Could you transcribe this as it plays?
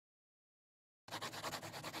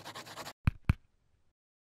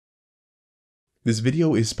This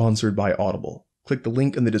video is sponsored by Audible. Click the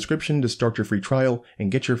link in the description to start your free trial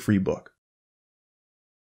and get your free book.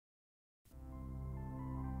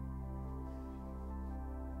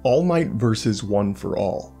 All Might vs. One for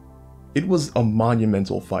All. It was a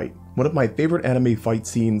monumental fight, one of my favorite anime fight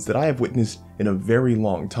scenes that I have witnessed in a very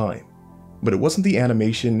long time. But it wasn't the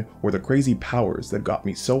animation or the crazy powers that got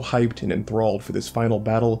me so hyped and enthralled for this final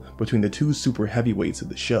battle between the two super heavyweights of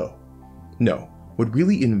the show. No, what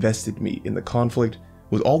really invested me in the conflict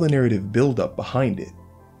was all the narrative build-up behind it.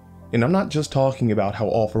 And I'm not just talking about how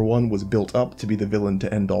All for One was built up to be the villain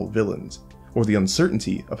to end all villains, or the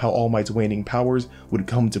uncertainty of how All Might's waning powers would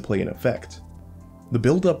come to play in effect. The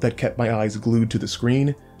build-up that kept my eyes glued to the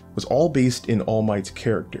screen was all based in All Might's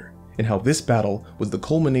character, and how this battle was the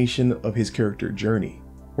culmination of his character journey,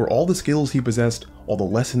 where all the skills he possessed, all the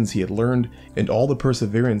lessons he had learned, and all the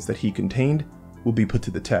perseverance that he contained would be put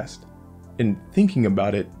to the test. And thinking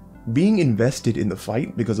about it, being invested in the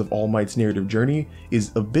fight because of All Might's narrative journey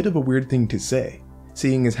is a bit of a weird thing to say,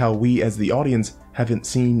 seeing as how we as the audience haven't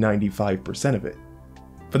seen 95% of it.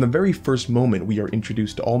 From the very first moment we are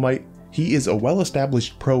introduced to All Might, he is a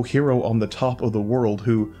well-established pro-hero on the top of the world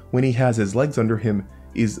who, when he has his legs under him,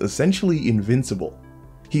 is essentially invincible.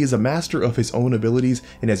 He is a master of his own abilities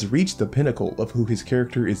and has reached the pinnacle of who his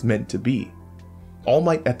character is meant to be. All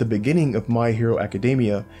Might at the beginning of My Hero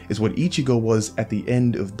Academia is what Ichigo was at the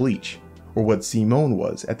end of Bleach, or what Simone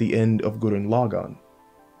was at the end of Gurren Lagann.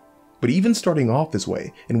 But even starting off this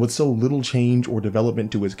way, and with so little change or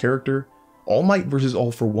development to his character, All Might vs.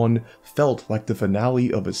 All for One felt like the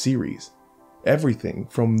finale of a series. Everything,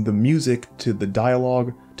 from the music to the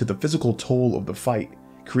dialogue to the physical toll of the fight,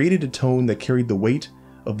 created a tone that carried the weight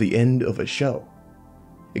of the end of a show.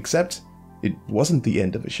 Except, it wasn't the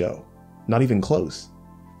end of a show. Not even close.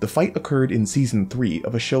 The fight occurred in Season 3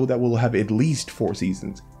 of a show that will have at least 4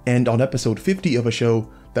 seasons, and on episode 50 of a show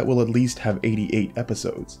that will at least have 88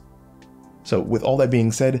 episodes. So with all that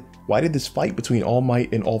being said, why did this fight between All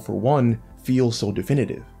Might and All for One feel so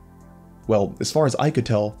definitive? Well, as far as I could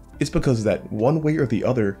tell, it's because that one way or the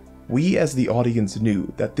other, we as the audience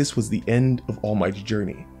knew that this was the end of All Might's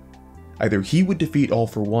journey. Either he would defeat All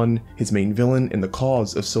for One, his main villain and the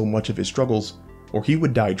cause of so much of his struggles, or he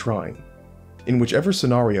would die trying. In whichever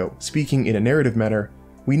scenario, speaking in a narrative manner,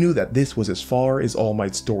 we knew that this was as far as All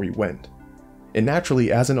Might's story went. And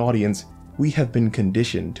naturally, as an audience, we have been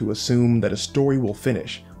conditioned to assume that a story will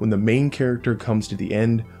finish when the main character comes to the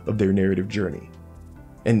end of their narrative journey.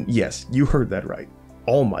 And yes, you heard that right.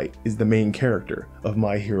 All Might is the main character of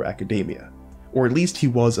My Hero Academia, or at least he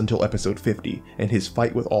was until episode 50 and his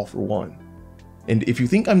fight with All for One. And if you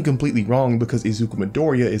think I'm completely wrong because Izuku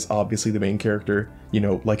Midoriya is obviously the main character,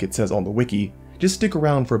 like it says on the wiki, just stick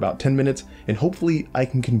around for about 10 minutes and hopefully I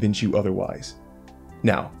can convince you otherwise.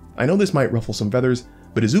 Now, I know this might ruffle some feathers,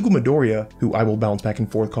 but Izuku Midoriya, who I will bounce back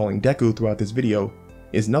and forth calling Deku throughout this video,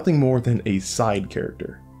 is nothing more than a side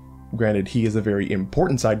character. Granted, he is a very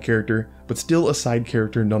important side character, but still a side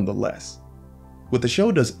character nonetheless. What the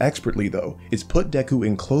show does expertly though, is put Deku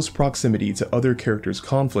in close proximity to other characters'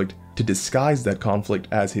 conflict to disguise that conflict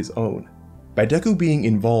as his own. By Deku being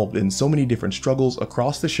involved in so many different struggles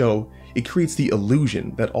across the show, it creates the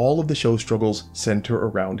illusion that all of the show's struggles center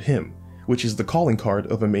around him, which is the calling card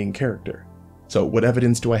of a main character. So what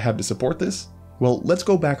evidence do I have to support this? Well, let's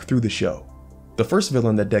go back through the show. The first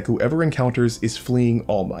villain that Deku ever encounters is fleeing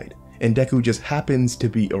All Might, and Deku just happens to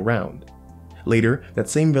be around. Later, that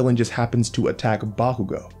same villain just happens to attack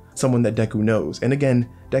Bakugo, someone that Deku knows, and again,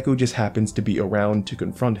 Deku just happens to be around to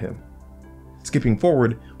confront him. Skipping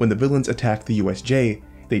forward, when the villains attacked the USJ,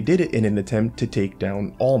 they did it in an attempt to take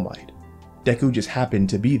down All Might. Deku just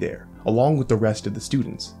happened to be there, along with the rest of the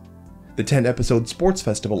students. The 10-episode sports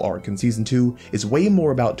festival arc in Season 2 is way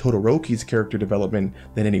more about Todoroki's character development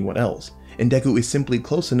than anyone else, and Deku is simply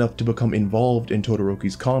close enough to become involved in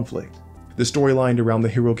Todoroki's conflict. The storyline around the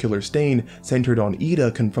hero killer Stain centered on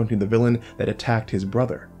Ida confronting the villain that attacked his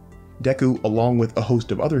brother. Deku, along with a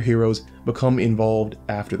host of other heroes, become involved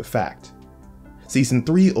after the fact. Season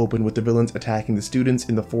 3 opened with the villains attacking the students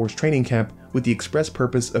in the Force training camp with the express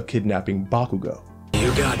purpose of kidnapping Bakugo.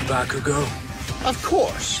 You got Bakugo? Of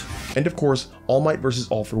course! And of course, All Might vs.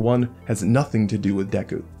 All for One has nothing to do with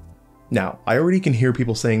Deku. Now, I already can hear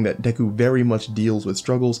people saying that Deku very much deals with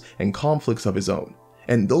struggles and conflicts of his own,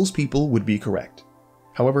 and those people would be correct.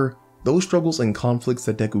 However, those struggles and conflicts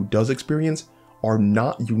that Deku does experience are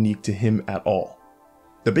not unique to him at all.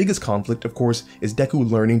 The biggest conflict, of course, is Deku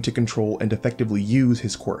learning to control and effectively use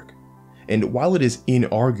his quirk. And while it is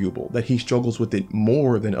inarguable that he struggles with it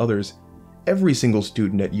more than others, every single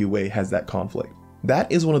student at UA has that conflict.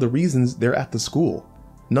 That is one of the reasons they're at the school.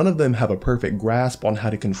 none of them have a perfect grasp on how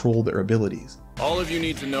to control their abilities. All of you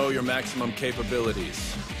need to know your maximum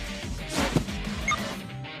capabilities.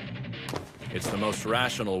 It's the most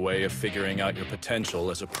rational way of figuring out your potential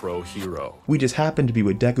as a pro hero. We just happen to be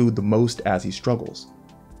with Deku the most as he struggles.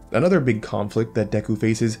 Another big conflict that Deku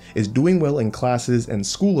faces is doing well in classes and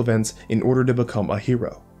school events in order to become a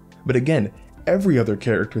hero. But again, every other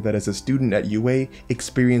character that is a student at UA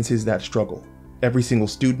experiences that struggle. Every single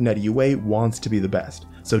student at UA wants to be the best,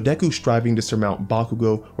 so Deku striving to surmount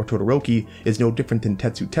Bakugo or Todoroki is no different than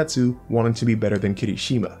Tetsu wanting to be better than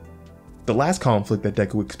Kirishima. The last conflict that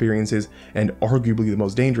Deku experiences, and arguably the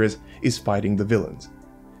most dangerous, is fighting the villains.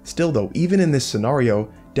 Still though, even in this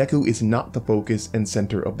scenario, Deku is not the focus and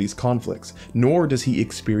center of these conflicts, nor does he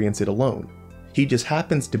experience it alone. He just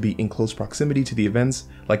happens to be in close proximity to the events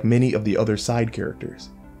like many of the other side characters.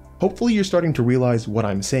 Hopefully you're starting to realize what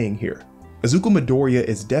I'm saying here. Izuku Midoriya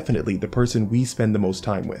is definitely the person we spend the most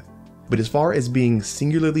time with, but as far as being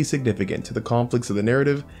singularly significant to the conflicts of the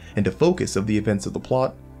narrative and to focus of the events of the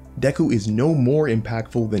plot, Deku is no more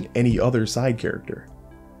impactful than any other side character.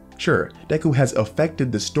 Sure, Deku has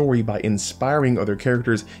affected the story by inspiring other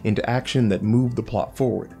characters into action that move the plot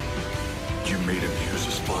forward. You made him use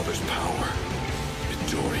his father's power.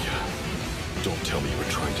 Midoriya, don't tell me you were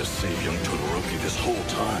trying to save young Todoroki this whole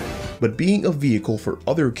time. But being a vehicle for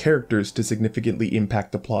other characters to significantly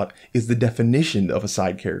impact the plot is the definition of a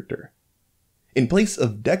side character. In place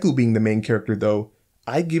of Deku being the main character though,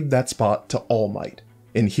 I give that spot to All Might.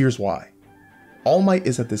 And here's why. All Might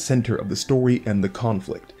is at the center of the story and the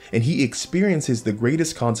conflict, and he experiences the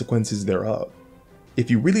greatest consequences thereof.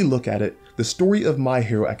 If you really look at it, the story of My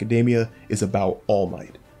Hero Academia is about All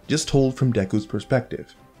Might, just told from Deku's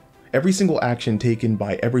perspective. Every single action taken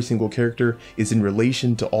by every single character is in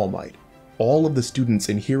relation to All Might. All of the students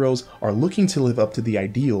and heroes are looking to live up to the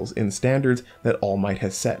ideals and standards that All Might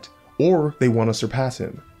has set, or they want to surpass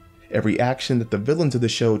him. Every action that the villains of the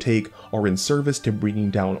show take are in service to bringing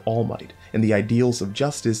down All Might and the ideals of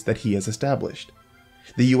justice that he has established.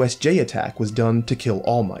 The USJ attack was done to kill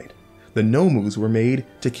All Might. The Nomus were made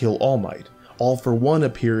to kill All Might. All for One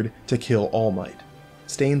appeared to kill All Might.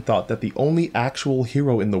 Stain thought that the only actual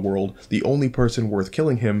hero in the world, the only person worth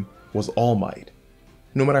killing him, was All Might.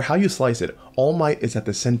 No matter how you slice it, All Might is at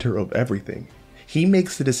the center of everything. He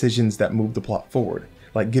makes the decisions that move the plot forward,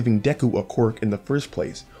 like giving Deku a quirk in the first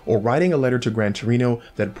place, or writing a letter to Gran Torino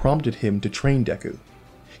that prompted him to train Deku.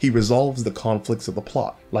 He resolves the conflicts of the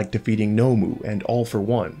plot, like defeating Nomu and All for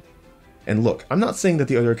One. And look, I'm not saying that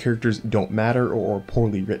the other characters don't matter or are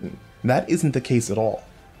poorly written. That isn't the case at all.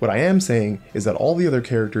 What I am saying is that all the other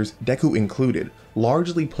characters, Deku included,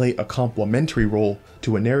 largely play a complementary role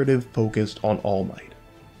to a narrative focused on All Might.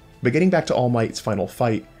 But getting back to All Might's final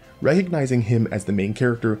fight, recognizing him as the main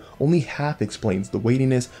character only half explains the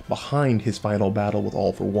weightiness behind his final battle with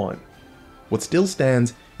All for One. What still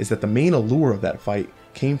stands is that the main allure of that fight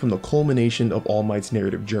came from the culmination of All Might's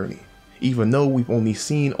narrative journey, even though we've only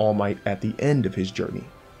seen All Might at the end of his journey.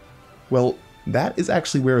 Well, that is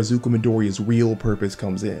actually where Izuku Midoriya's real purpose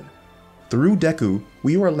comes in. Through Deku,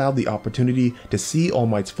 we are allowed the opportunity to see All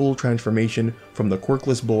Might's full transformation from the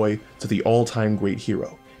quirkless boy to the all-time great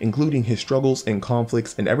hero, including his struggles and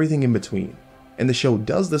conflicts and everything in between. And the show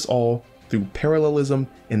does this all through parallelism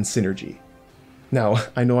and synergy. Now,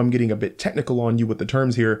 I know I'm getting a bit technical on you with the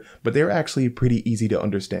terms here, but they're actually pretty easy to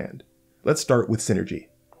understand. Let's start with synergy.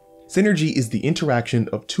 Synergy is the interaction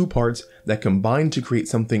of two parts that combine to create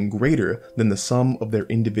something greater than the sum of their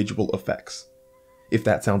individual effects. If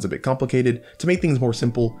that sounds a bit complicated, to make things more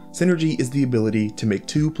simple, synergy is the ability to make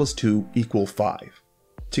 2 + 2 = 5.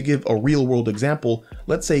 To give a real-world example,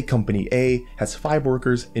 let's say Company A has 5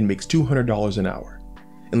 workers and makes $200 an hour.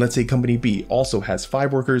 And let's say Company B also has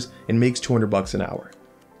 5 workers and makes $200 an hour.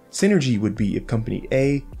 Synergy would be if Company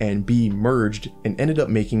A and B merged and ended up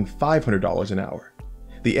making $500 an hour.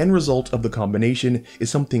 The end result of the combination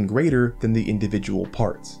is something greater than the individual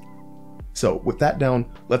parts. So with that down,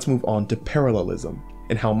 let's move on to parallelism,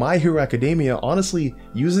 and how My Hero Academia honestly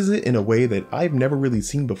uses it in a way that I've never really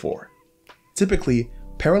seen before. Typically,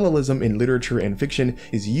 parallelism in literature and fiction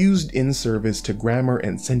is used in service to grammar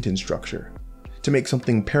and sentence structure. To make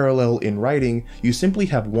something parallel in writing, you simply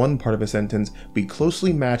have one part of a sentence be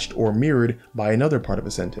closely matched or mirrored by another part of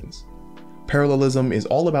a sentence. Parallelism is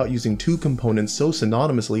all about using two components so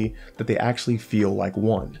synonymously that they actually feel like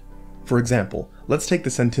one. For example, let's take the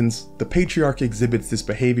sentence, "The patriarch exhibits this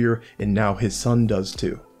behavior and now his son does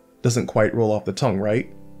too." Doesn't quite roll off the tongue,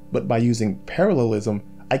 right? But by using parallelism,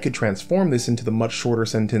 I could transform this into the much shorter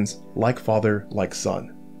sentence, "Like father, like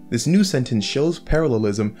son." This new sentence shows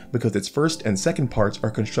parallelism because its first and second parts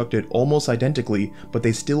are constructed almost identically, but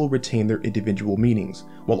they still retain their individual meanings,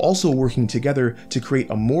 while also working together to create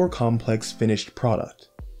a more complex finished product.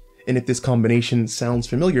 And if this combination sounds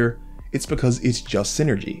familiar, it's because it's just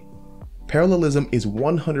synergy. Parallelism is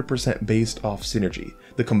 100% based off synergy,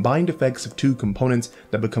 the combined effects of two components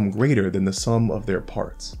that become greater than the sum of their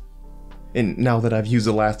parts. And now that I've used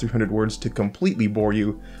the last 300 words to completely bore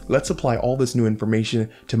you, let's apply all this new information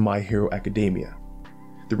to My Hero Academia.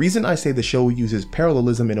 The reason I say the show uses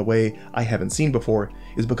parallelism in a way I haven't seen before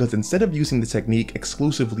is because instead of using the technique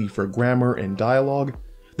exclusively for grammar and dialogue,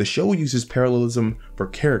 the show uses parallelism for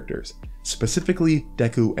characters, specifically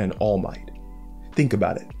Deku and All Might. Think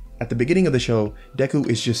about it. At the beginning of the show, Deku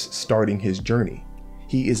is just starting his journey.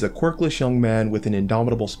 He is a quirkless young man with an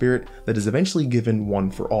indomitable spirit that is eventually given one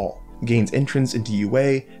for all, gains entrance into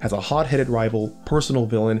UA, has a hot-headed rival, personal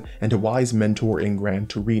villain, and a wise mentor in Gran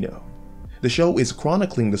Torino. The show is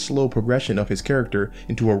chronicling the slow progression of his character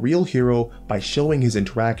into a real hero by showing his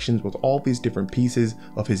interactions with all these different pieces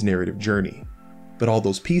of his narrative journey. But all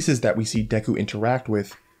those pieces that we see Deku interact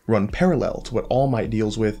with run parallel to what All Might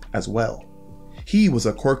deals with as well. He was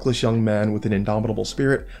a quirkless young man with an indomitable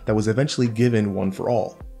spirit that was eventually given one for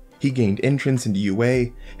all. He gained entrance into UA,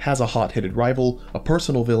 has a hot-headed rival, a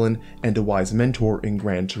personal villain, and a wise mentor in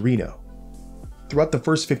Gran Torino. Throughout the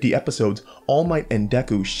first 50 episodes, All Might and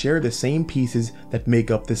Deku share the same pieces that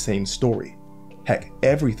make up the same story. Heck,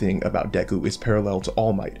 everything about Deku is parallel to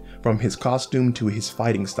All Might, from his costume to his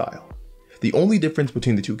fighting style. The only difference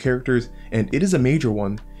between the two characters, and it is a major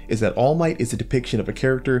one, is that All Might is a depiction of a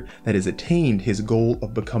character that has attained his goal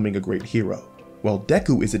of becoming a great hero, while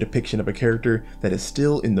Deku is a depiction of a character that is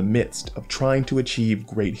still in the midst of trying to achieve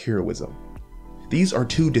great heroism. These are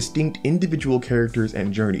two distinct individual characters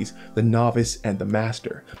and journeys, the novice and the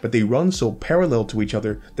master, but they run so parallel to each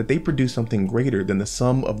other that they produce something greater than the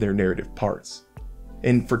sum of their narrative parts.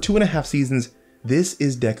 And for 2.5 seasons, this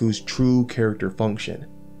is Deku's true character function.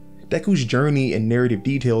 Deku's journey and narrative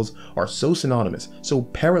details are so synonymous, so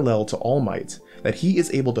parallel to All Might's, that he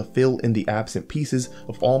is able to fill in the absent pieces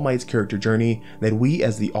of All Might's character journey that we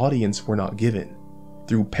as the audience were not given.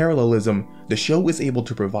 Through parallelism, the show is able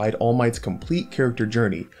to provide All Might's complete character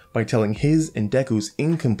journey by telling his and Deku's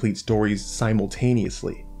incomplete stories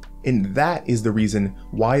simultaneously. And that is the reason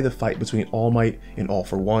why the fight between All Might and All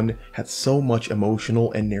for One had so much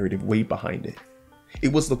emotional and narrative weight behind it.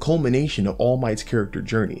 It was the culmination of All Might's character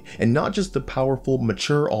journey, and not just the powerful,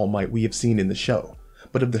 mature All Might we have seen in the show,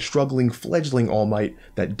 but of the struggling, fledgling All Might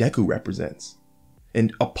that Deku represents.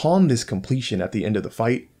 And upon this completion at the end of the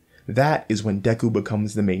fight, that is when Deku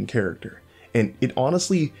becomes the main character, and it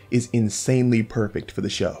honestly is insanely perfect for the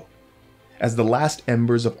show. As the last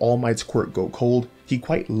embers of All Might's quirk go cold, he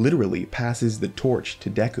quite literally passes the torch to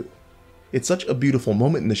Deku. It's such a beautiful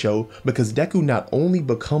moment in the show because Deku not only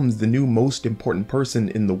becomes the new most important person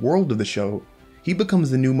in the world of the show, he becomes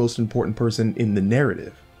the new most important person in the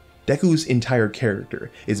narrative. Deku's entire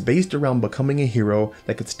character is based around becoming a hero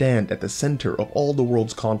that could stand at the center of all the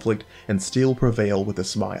world's conflict and still prevail with a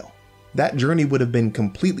smile. That journey would have been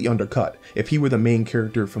completely undercut if he were the main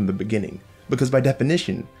character from the beginning, because by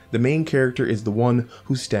definition, the main character is the one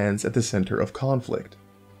who stands at the center of conflict.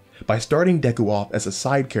 By starting Deku off as a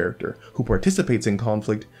side character who participates in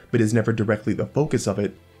conflict but is never directly the focus of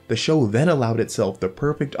it, the show then allowed itself the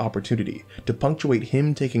perfect opportunity to punctuate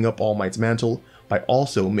him taking up All Might's mantle by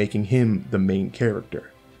also making him the main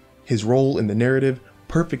character. His role in the narrative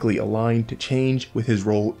perfectly aligned to change with his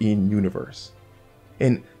role in universe.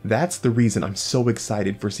 And that's the reason I'm so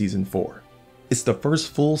excited for Season 4. It's the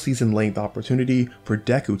first full season length opportunity for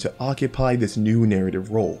Deku to occupy this new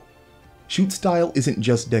narrative role. Shoot style isn't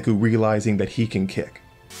just Deku realizing that he can kick.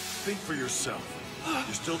 Think for yourself.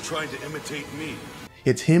 You're still trying to imitate me.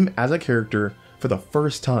 It's him as a character for the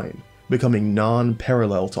first time becoming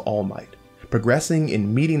non-parallel to All Might, progressing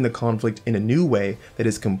and meeting the conflict in a new way that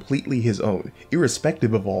is completely his own,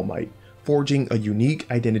 irrespective of All Might, forging a unique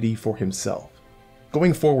identity for himself.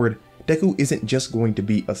 Going forward, Deku isn't just going to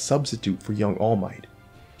be a substitute for young All Might.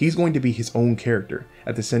 He's going to be his own character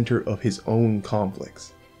at the center of his own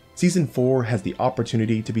conflicts. Season 4 has the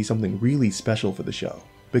opportunity to be something really special for the show,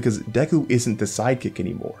 because Deku isn't the sidekick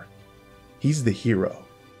anymore. He's the hero.